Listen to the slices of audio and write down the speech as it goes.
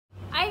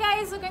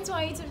guys, welcome to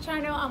my YouTube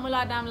channel. I'm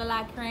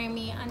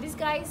Dammie, and this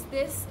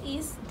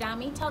is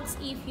Dammie Talks.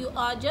 If you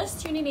are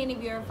just tuning in,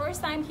 if you're your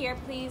first time here,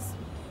 please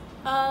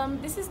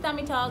this is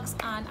Dammie Talks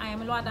and I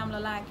am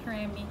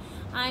Dammie.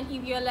 And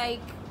if you're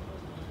like,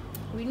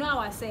 we know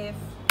ourselves,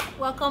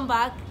 welcome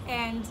back.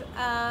 And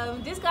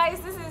this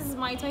is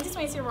my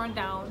 2020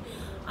 rundown,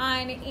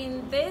 and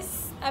in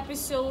this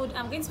episode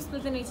I'm going to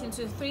split it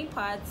into 3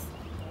 parts,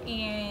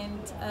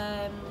 and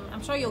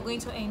I'm sure you're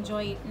going to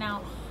enjoy it.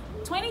 Now,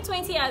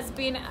 2020 has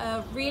been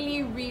a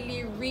really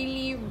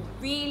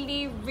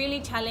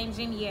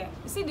challenging year.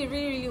 You see, the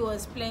really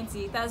was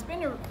plenty. It has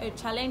been a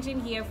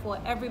challenging year for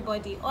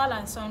everybody, all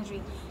and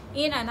sundry,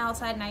 in and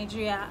outside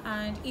Nigeria.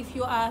 And if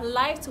you are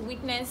alive to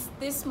witness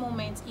this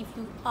moment, if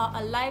you are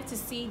alive to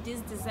see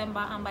this December,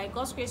 and by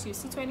God's grace you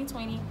see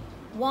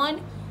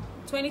 2021,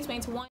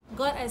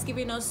 God has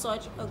given us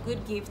such a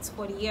good gift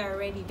for the year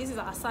already. This is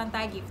our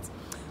Santa gift.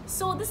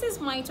 So this is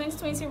my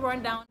 2020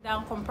 rundown.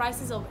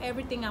 Comprises of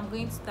everything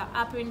that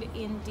happened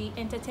in the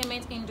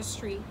entertainment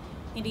industry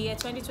in the year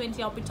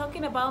 2020. I'll be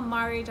talking about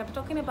marriage, I'll be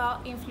talking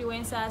about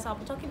influencers, I'll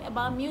be talking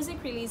about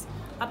music release,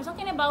 I'll be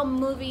talking about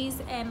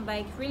movies, and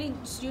like really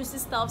juicy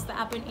stuff that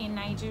happened in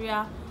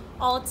Nigeria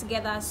all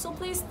together. So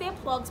please stay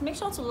plugged, make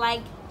sure to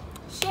like,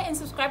 share and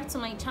subscribe to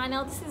my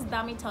channel. This is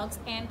Dammie Talks,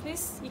 and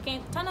please, you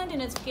can turn on the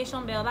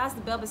notification bell. That's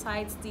the bell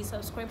besides the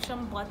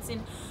subscription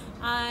button,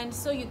 and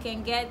so you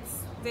can get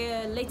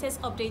the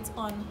latest updates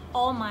on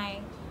all my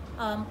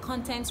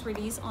content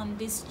release on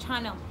this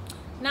channel.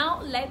 Now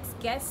let's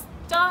get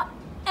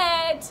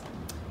started.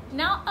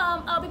 Now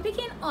I'll be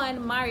picking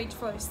on marriage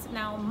first.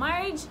 Now,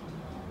 marriage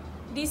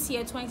this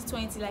year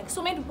 2020, like,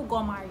 so many people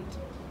got married.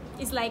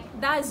 It's like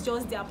that's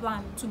just their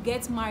plan, to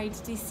get married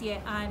this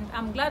year, and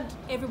I'm glad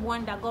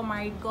everyone that got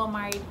married.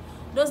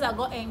 Those that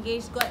got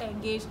engaged.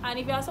 And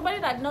if you are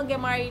somebody that did not get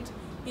married,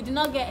 you did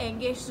not get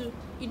engaged to,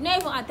 you did not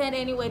even attend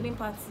any wedding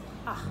party,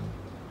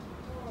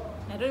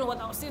 I don't know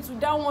what I'll say to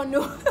that one,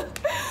 no.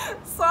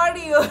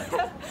 Sorry.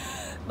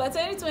 But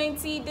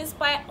 2020,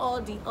 despite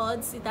all the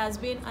odds, it has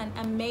been an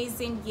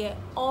amazing year,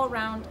 all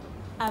round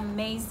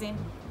amazing.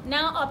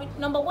 Now,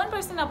 number one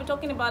person I'll be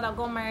talking about that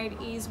got married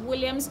is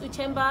Williams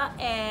Uchemba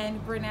and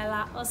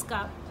Brunella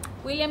Oscar.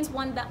 Williams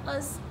won the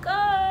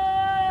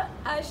Oscar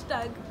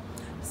hashtag.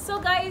 So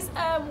guys,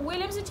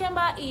 Williams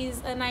Uchemba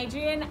is a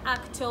Nigerian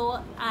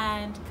actor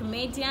and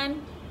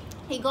comedian.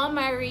 He got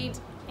married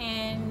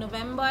in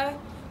November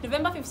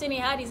 15. He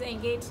had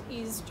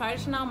his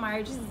traditional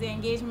marriage. This is the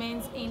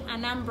engagement in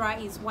Anambra,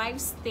 his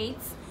wife's state,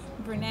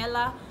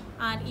 Brunella,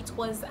 and it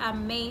was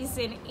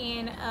amazing.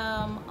 In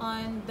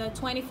on the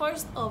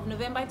 21st of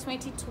November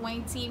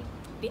 2020,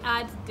 they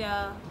had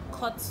the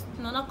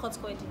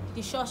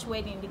the church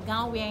wedding, the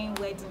gown wearing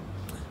wedding.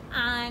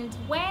 And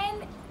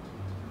when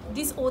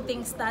this whole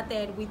thing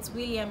started with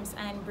Williams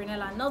and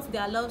Brunella, not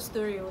their love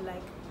story,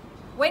 like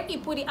when he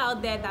put it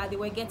out there that they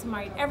were getting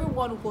married,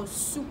 everyone was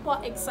super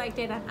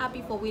excited and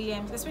happy for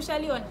Williams,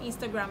 especially on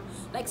Instagram.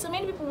 Like, so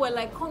many people were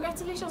like,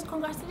 congratulations,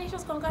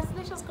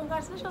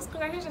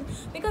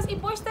 because he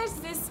posted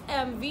this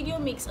video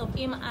mix of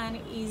him and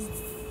his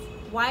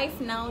wife,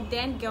 now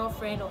then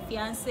girlfriend or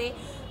fiance,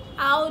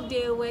 how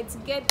they were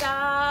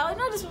together. You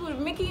know, these people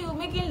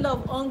making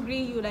love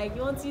hungry, you like,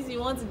 you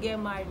want to get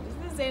married.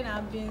 This is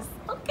happens.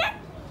 Okay.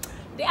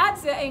 They had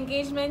their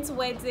engagement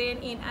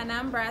wedding in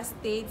Anambra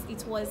State.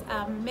 It was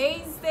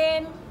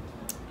amazing.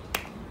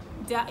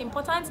 Their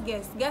important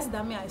guests that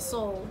I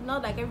saw,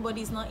 not like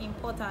everybody is not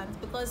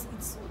important, because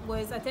it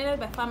was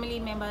attended by family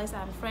members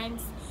and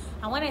friends.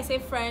 And when I say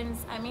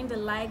friends, I mean the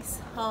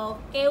likes of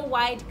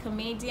A-Wide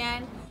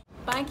comedian,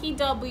 Banky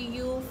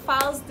W,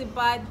 Fowls the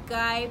Bad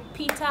Guy,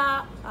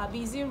 Peter,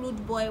 Busy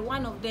Rude Boy,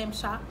 one of them,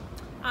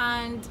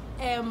 and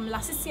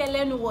Lasisi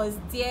Elenu was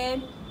there.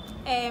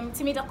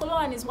 Timmy Dakolo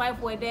and his wife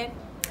were there.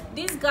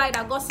 This guy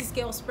that got his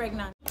girls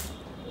pregnant,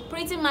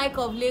 Pretty Mike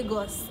of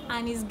Lagos,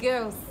 and his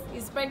girls,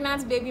 his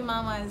pregnant baby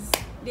mamas,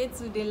 they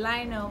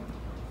line up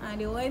and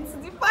they went to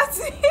the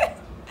party.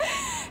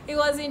 It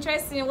was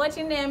interesting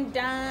watching them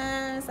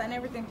dance and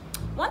everything.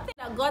 One thing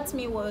that got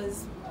me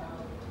was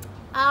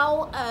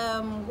how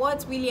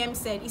what William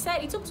said.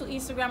 He took to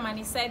Instagram and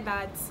he said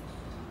that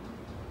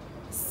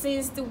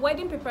since the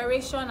wedding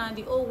preparation and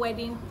the whole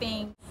wedding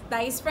thing,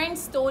 that his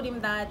friends told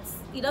him that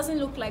he doesn't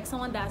look like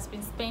someone that has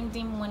been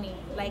spending money.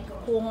 Like,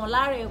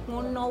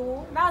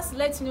 that's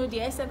let you know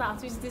the extent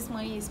at which this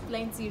money is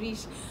plenty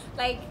rich.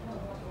 Like,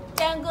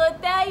 can go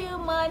tell you,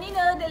 money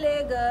know the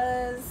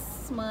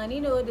Lagos, money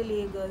know the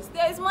Lagos.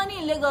 There is money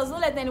in Lagos, don't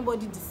let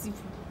anybody deceive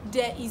you.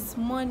 There is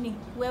money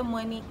where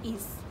money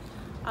is.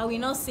 I will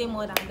not say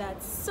more than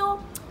that. So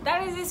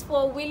that is it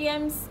for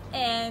Williams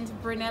and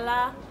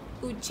Brunella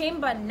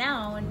Uchemba.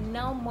 Now,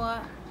 no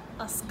more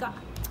Oscar,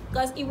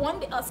 because he won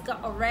the Oscar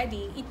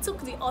already. He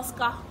took the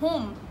Oscar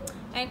home,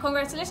 and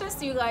congratulations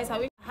to you guys.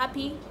 Having a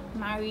happy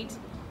married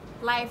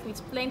life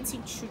with plenty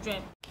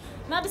children.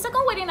 Now, the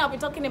second wedding I'll be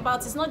talking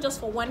about is not just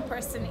for one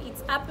person.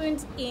 It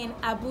happened in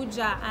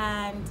Abuja,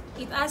 and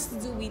it has to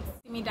do with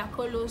Timmy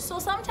Dakolo. So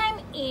sometime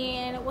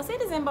in, was it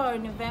December or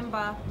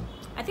November,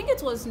 I think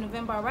it was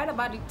November, right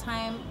about the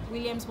time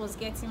Williams was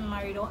getting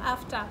married or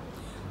after.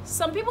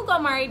 Some people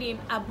got married in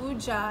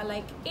Abuja,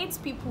 like 8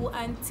 people,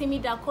 and Timmy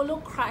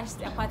Dakolo crashed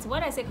their party.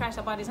 When I say crashed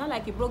the party, it's not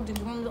like he broke the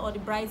groom or the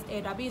bride's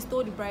head. Abi, he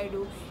stole the bride.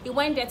 He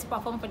went there to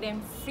perform for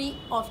them free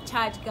of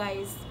charge,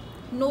 guys.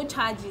 No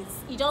charges.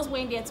 He just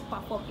went there to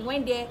perform. He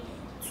went there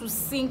to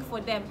sing for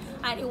them,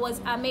 and it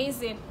was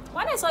amazing.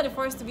 When I saw the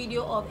first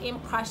video of him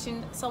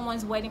crashing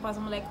someone's wedding party,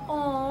 I'm like,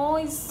 oh,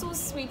 it's so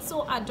sweet,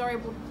 so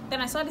adorable. Then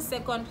I saw the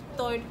second,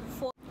 third,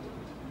 fourth,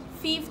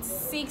 5th,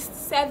 6th,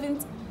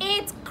 7th,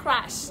 8th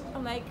crash.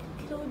 I'm like,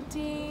 Claude,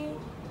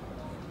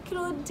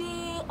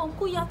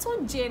 uncle, you're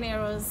too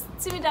generous.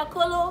 Timmy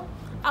Dakolo,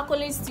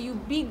 accolades to you,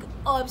 big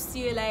ups to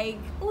you. Like,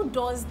 who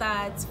does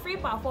that? Free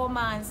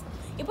performance.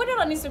 He put it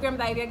on Instagram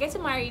that if you're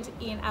getting married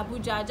in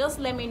Abuja, just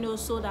let me know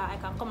so that I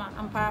can come.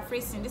 I'm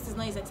paraphrasing, this is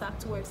not his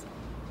exact words.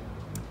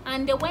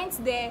 And they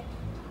went there,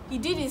 he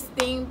did his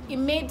thing, he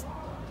made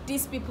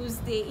these people's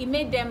day, he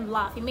made them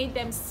laugh, he made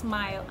them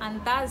smile,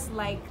 and that's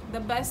like the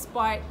best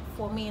part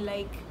for me.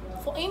 Like,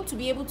 for him to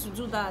be able to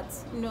do that,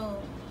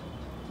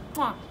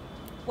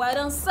 well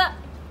done, sir.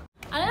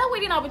 Another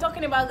wedding I'll be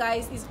talking about,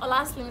 guys, is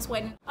Ola Slim's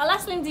wedding. Ola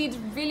Slim did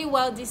really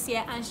well this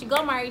year, and she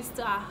got married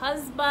to her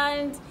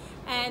husband.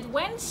 And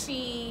when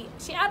she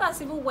had her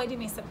civil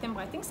wedding in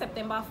September, I think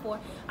September 4,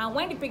 and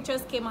when the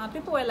pictures came out,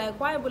 people were like,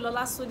 why will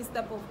Ola sew this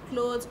type of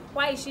clothes?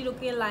 Why is she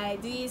looking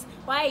like this?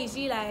 Why is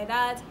she like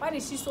that? Why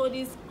did she sew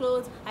these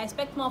clothes? I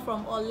expect more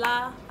from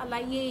Ola.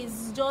 Like, yeah,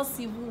 it's just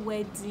civil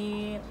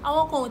wedding. I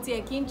won't come to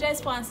a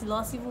dress fancy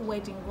lost civil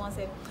wedding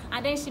concept.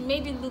 And then she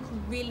made it look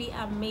really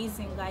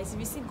amazing, guys. If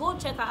you see, go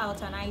check her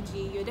out on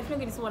IG. You're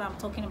definitely gonna see what I'm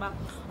talking about.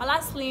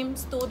 Ola Slim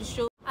stole the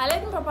show. Our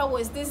wedding proper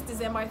was this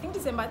December, I think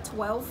December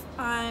 12th,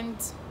 and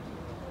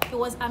it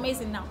was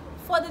amazing. Now,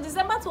 for the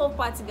December 12th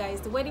party,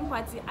 guys, the wedding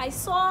party, I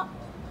saw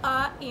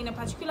her in a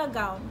particular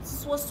gown.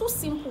 It was too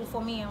simple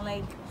for me. I'm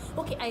like,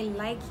 okay, I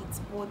like it,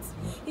 but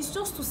it's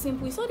just too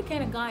simple. It's not the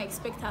kind of gown I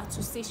expect her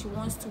to say she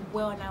wants to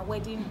wear on her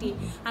wedding day.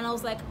 And I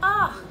was like,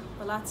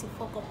 Olati,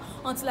 fuck up.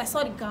 Until I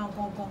saw the gown,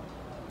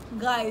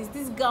 guys,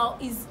 this gown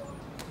is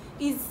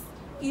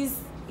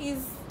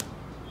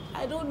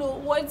I don't know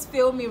what's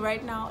failing me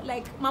right now.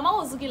 Like, Mama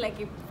was looking like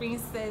a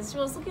princess. She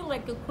was looking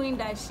like a queen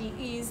that she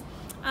is.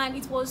 And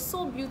it was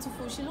so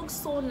beautiful. She looked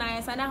so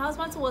nice. And her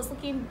husband was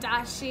looking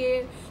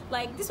dashing.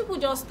 Like, these people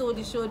just stole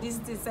the show this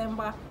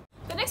December.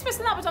 The next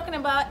person I'll be talking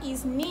about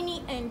is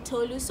Nini and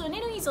Tolu. So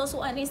Nini is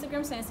also an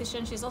Instagram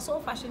sensation. She's also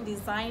a fashion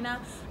designer.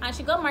 And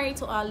she got married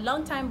to her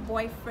longtime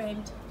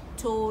boyfriend,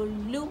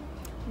 Tolu.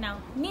 Now,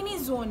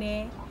 Nini's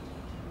zone,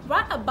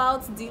 right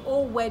about the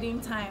old wedding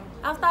time,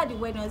 after the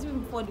wedding, or even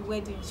before the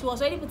wedding, she was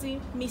already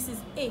putting Mrs.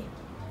 A.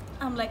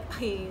 I'm like,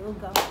 hey, oh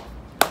God.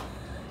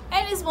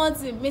 And this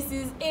morning,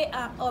 Mrs. A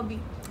and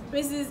Obi,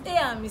 Mrs. A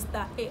and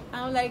Mr. A.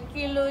 I'm like,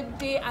 Kilo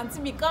Day, and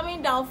to be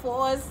coming down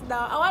for us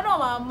now. I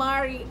want to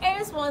marry.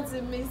 And this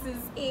morning,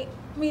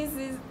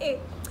 Mrs. A.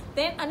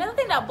 Then another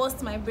thing that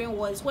busted my brain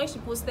was when she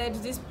posted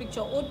this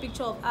picture, old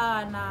picture of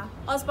her and her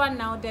husband,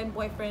 now then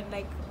boyfriend.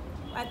 Like,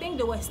 I think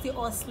they were still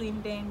all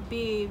slim then,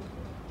 babe,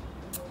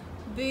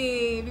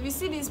 if you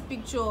see this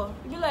picture, you'll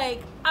be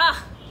like,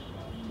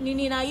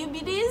 Nini, now you be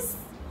this?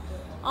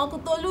 Uncle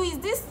Tolu, is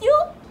this you?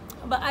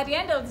 But at the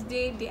end of the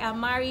day, they are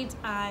married,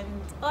 and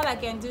all I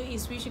can do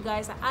is wish you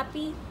guys a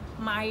happy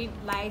married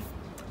life.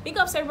 Big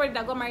ups to everybody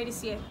that got married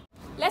this year.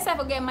 Let's not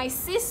forget my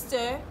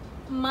sister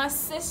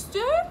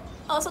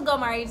also got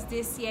married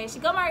this year. She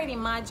got married in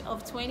March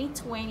of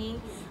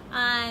 2020,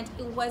 and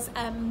it was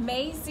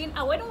amazing.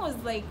 Our wedding was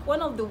like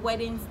one of the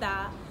weddings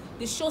that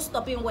the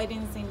show-stopping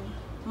weddings in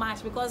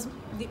March, because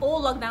the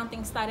whole lockdown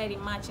thing started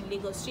in March in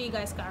Lagos, so you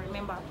guys can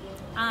remember.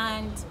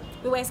 And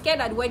we were scared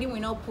that the wedding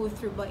will not pull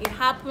through, but it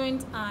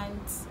happened,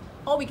 and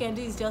all we can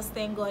do is just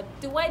thank God.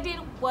 The wedding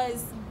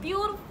was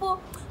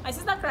beautiful. My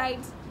sister cried,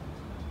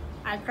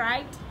 I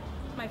cried,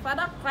 my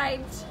father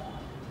cried,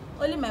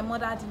 only my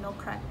mother did not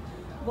cry,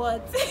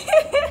 but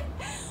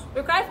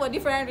we cried for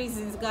different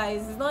reasons,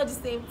 guys. It's not the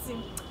same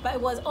thing, but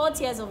it was all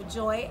tears of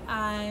joy,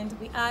 and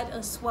we had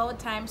a swell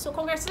time. So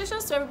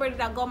congratulations to everybody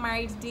that got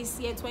married this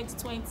year,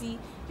 2020.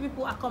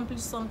 People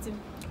accomplished something.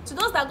 To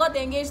those that got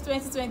engaged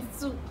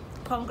 2022,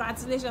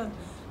 congratulations.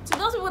 To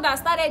those people that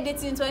started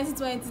dating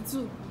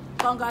 2022,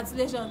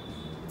 congratulations.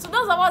 To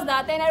those of us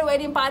that attended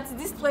wedding party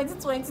this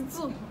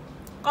 2022,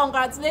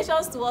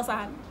 congratulations to us,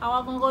 and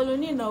our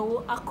Congoloni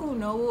no aku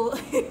no.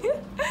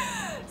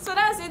 So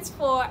that's it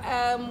for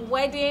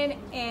wedding,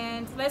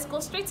 and let's go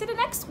straight to the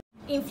next one.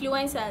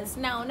 Influencers.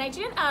 Now,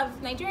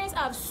 Nigerians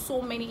have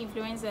so many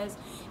influencers.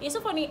 It's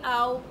so funny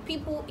how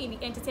people in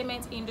the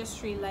entertainment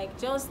industry, like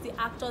just the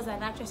actors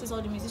and actresses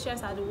or the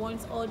musicians, are the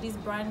ones all these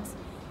brands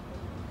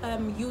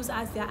use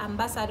as their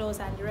ambassadors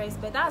and the rest.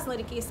 But that's not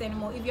the case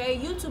anymore. If you're a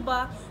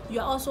YouTuber,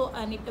 you're also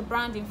a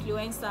brand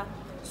influencer.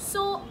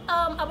 So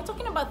I'll be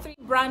talking about 3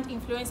 brand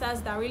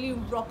influencers that really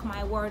rock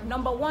my world.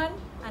 Number 1,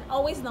 and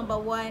always number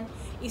 1,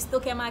 is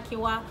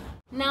Tokemakiwa.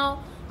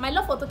 Now, my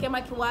love for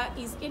Tokemakiwa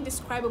is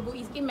indescribable,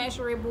 it's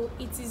immeasurable,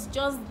 it is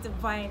just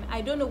divine.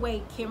 I don't know where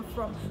it came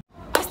from.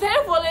 I started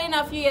started following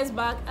her a few years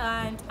back,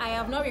 and I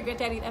have not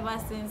regretted it ever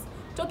since.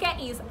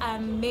 Toke is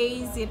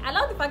amazing. I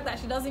love the fact that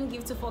she doesn't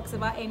give two fucks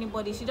about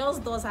anybody. She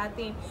just does her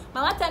thing.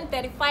 Mama turned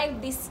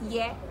 35 this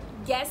year,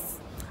 yes,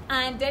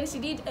 and then she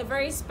did a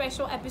very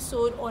special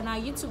episode on her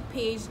YouTube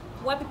page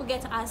where people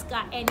get to ask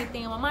her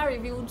anything. Mama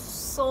revealed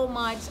so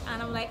much,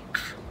 and I'm like,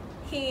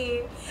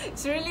 hey,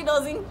 she really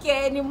doesn't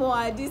care anymore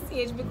at this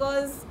age,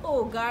 because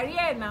Gary,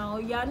 now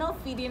you're not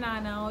feeding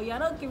her, now you're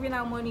not giving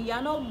her money,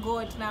 you're not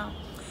God now.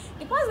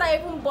 The parts that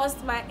even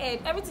bust my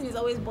head, everything is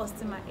always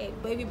busting my head,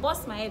 but if it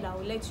busts my head, I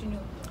will let you know,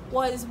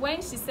 was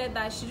when she said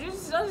that she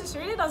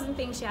really doesn't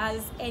think she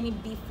has any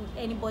beef with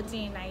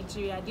anybody in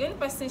Nigeria. The only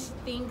person she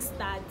thinks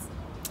that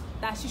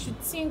she should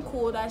think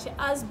cool, that she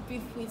has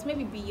beef with,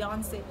 maybe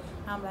Beyonce.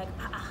 I'm like,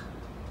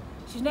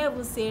 she'd not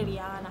even say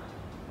Rihanna,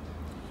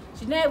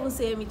 she'd not even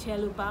say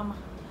Michelle Obama,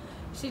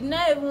 she'd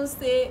not even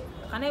say,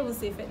 I can't even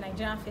say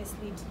Nigerian First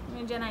Lady,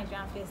 Nigerian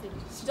First Lady.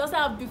 She doesn't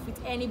have beef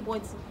with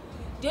anybody.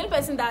 The only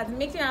person that's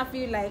making her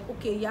feel like,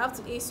 okay, you have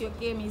to ace your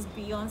game is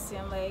Beyonce.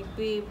 I'm like,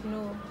 babe,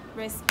 no,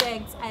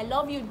 respect. I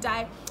love you,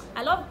 die.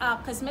 I love our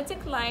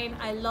cosmetic line.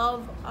 I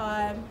love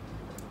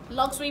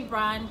luxury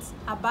brands,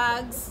 her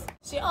bags.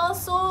 She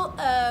also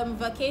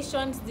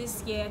vacationed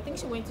this year. I think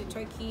she went to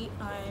Turkey,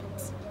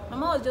 and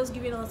Mama was just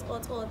giving us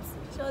hot. She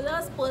was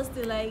just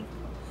posting like,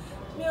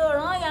 never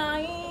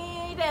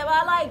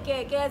like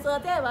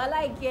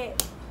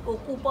it.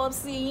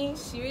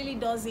 She really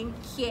doesn't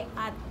care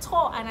at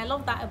all, and I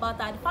love that about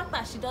her. The fact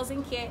that she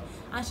doesn't care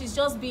and she's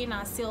just being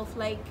herself.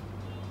 Like,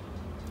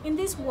 in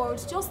this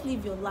world, just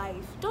live your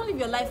life. Don't live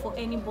your life for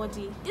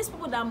anybody. These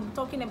people that I'm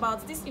talking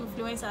about, these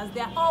influencers,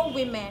 they're all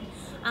women,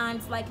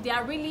 and like, they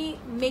are really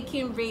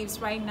making waves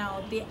right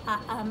now. They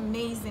are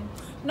amazing.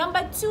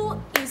 Number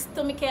 2 is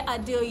Tomike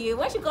Adeoye.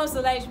 When she comes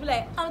to life, she'll be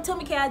like, I'm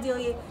Tomike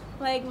Adeoye.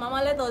 Like,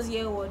 Mama, let us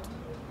hear what.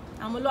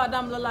 I'm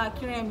Adam Lola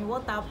Kiremi,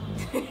 what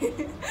happened?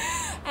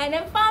 And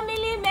then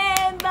family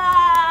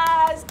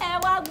members,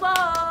 I'm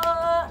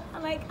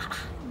like,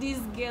 this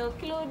girl,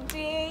 Claude,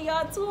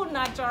 you're too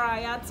natural,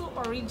 you're too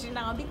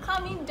original. Be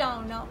calming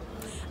down now.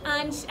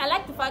 And I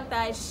like the fact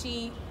that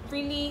she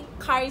really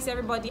carries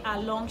everybody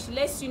along. She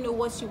lets you know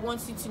what she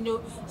wants you to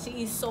know.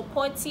 She is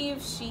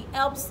supportive. She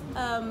helps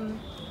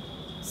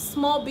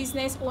small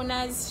business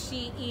owners.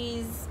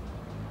 She's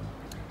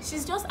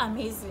just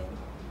amazing.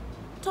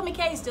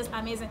 Tomike is just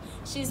amazing.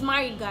 She's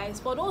married, guys.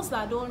 For those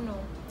that don't know,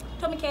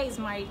 Tomike is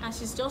married, and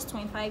she's just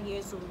 25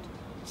 years old.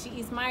 She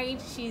is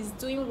married. She's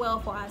doing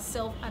well for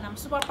herself, and I'm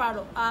super proud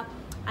of her.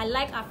 I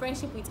like her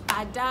friendship with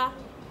Ada.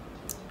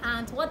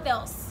 And what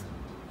else?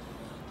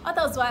 What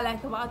else do I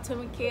like about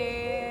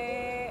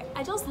Tomike?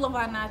 I just love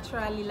her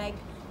naturally. Like,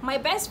 my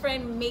best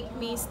friend made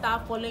me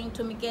start following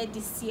Tomike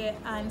this year,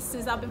 and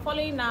since I've been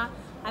following her,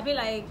 I've been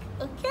like,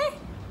 okay,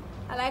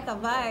 I like her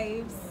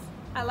vibes.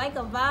 I like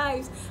her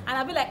vibes. And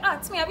I'll be like,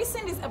 Timmy, have you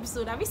seen this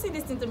episode? Have you seen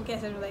this thing?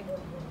 Tomike? I'll be like,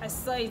 I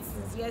saw it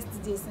since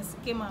yesterday, since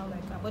it came out. I'm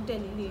like, about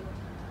Lily.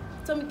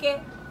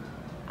 Tomike,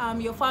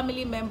 I'm your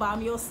family member.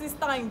 I'm your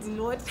sister in the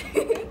Lord.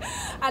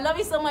 I love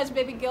you so much,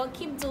 baby girl.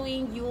 Keep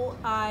doing you.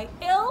 I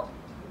ill.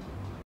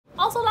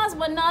 Also, last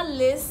but not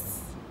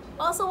least,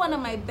 also one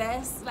of my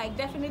best, like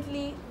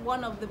definitely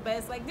one of the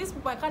best. Like, these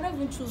people, I can't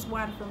even choose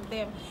one from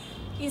them.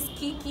 Is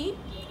Kiki,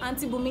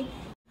 Auntie Bumi.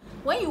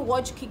 When you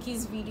watch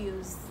Kiki's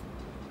videos,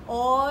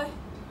 or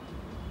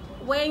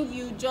when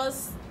you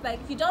just like,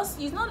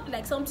 it's not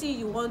like something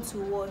you want to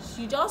watch,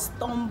 you just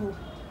stumble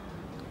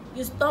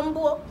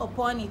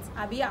upon it,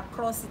 I be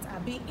across it, I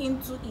be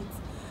into it.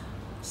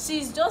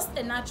 She's just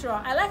a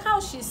natural. I like how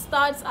she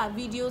starts her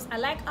videos. I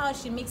like how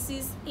she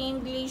mixes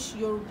English,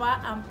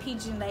 Yoruba, and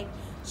Pidgin. Like,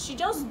 she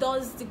just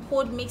does the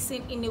code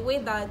mixing in a way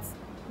that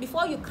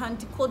before you can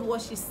decode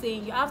what she's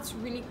saying, you have to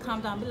really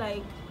calm down, be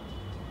like,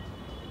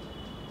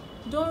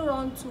 don't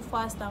run too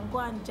fast and go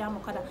and jam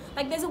Okada.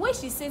 Like, there's a way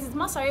she says it,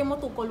 Masare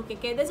Moto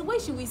Kolukeke. There's a way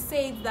she will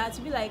say it that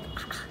to be like,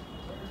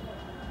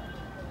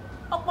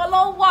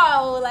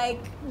 wow,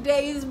 like,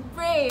 there is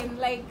brain.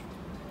 Like,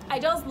 I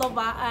just love her,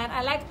 and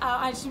I like her,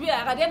 and she be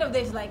like, at the end of the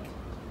day, she's like,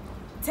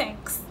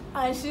 thanks,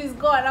 and she's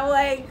gone. I'm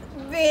like,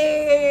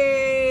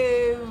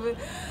 babe,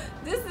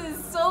 this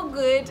is so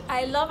good.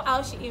 I love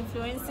how she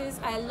influences.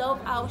 I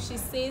love how she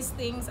says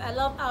things. I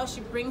love how she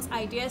brings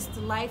ideas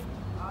to life.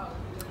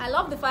 I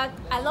love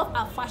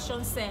her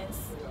fashion sense.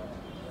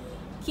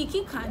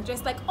 Kiki can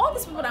dress. Like, all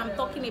these people that I'm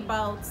talking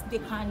about, they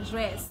can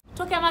dress.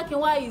 Toke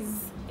Makinwa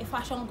is a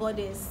fashion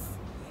goddess.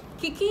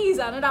 Kiki is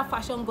another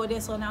fashion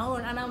goddess on her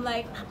own, and I'm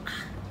like,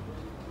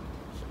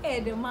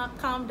 hey, the man,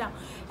 calm down.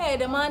 Hey,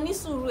 the man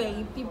needs to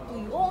really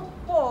people. Oh,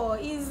 poor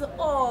is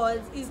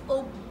odd. Is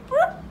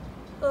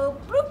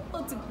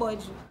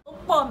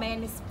poor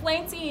man, is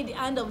plenty in the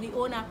hand of the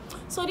owner.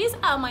 So these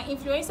are my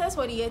influencers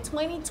for the year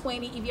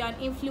 2020. If you're an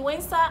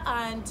influencer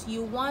and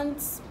you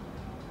want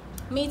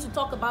me to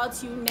talk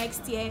about you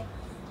next year,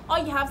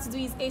 all you have to do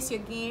is ace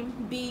your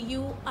game, be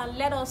you, and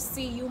let us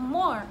see you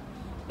more.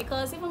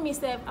 Because even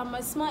myself, I'm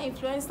a small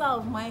influencer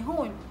of my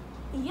own.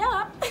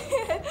 Yeah.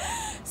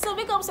 So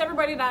big ups to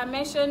everybody that I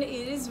mentioned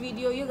in this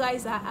video. You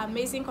guys are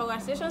amazing.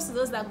 Congratulations to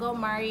those that got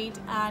married,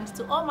 and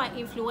to all my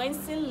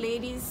influencing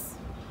ladies.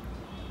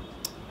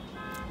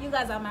 You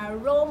guys are my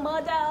role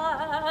models.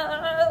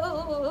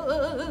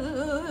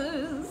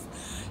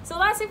 So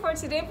that's it for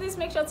today. Please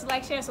make sure to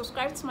like, share, and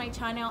subscribe to my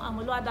channel. I'm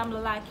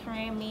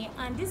Dammie,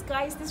 and this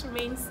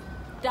remains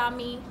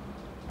Dammie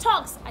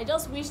Talks. I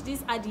just wish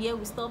this idea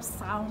will stop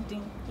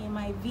sounding in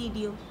my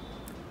video.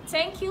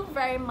 Thank you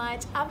very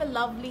much. Have a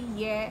lovely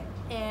year,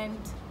 and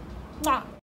mwah.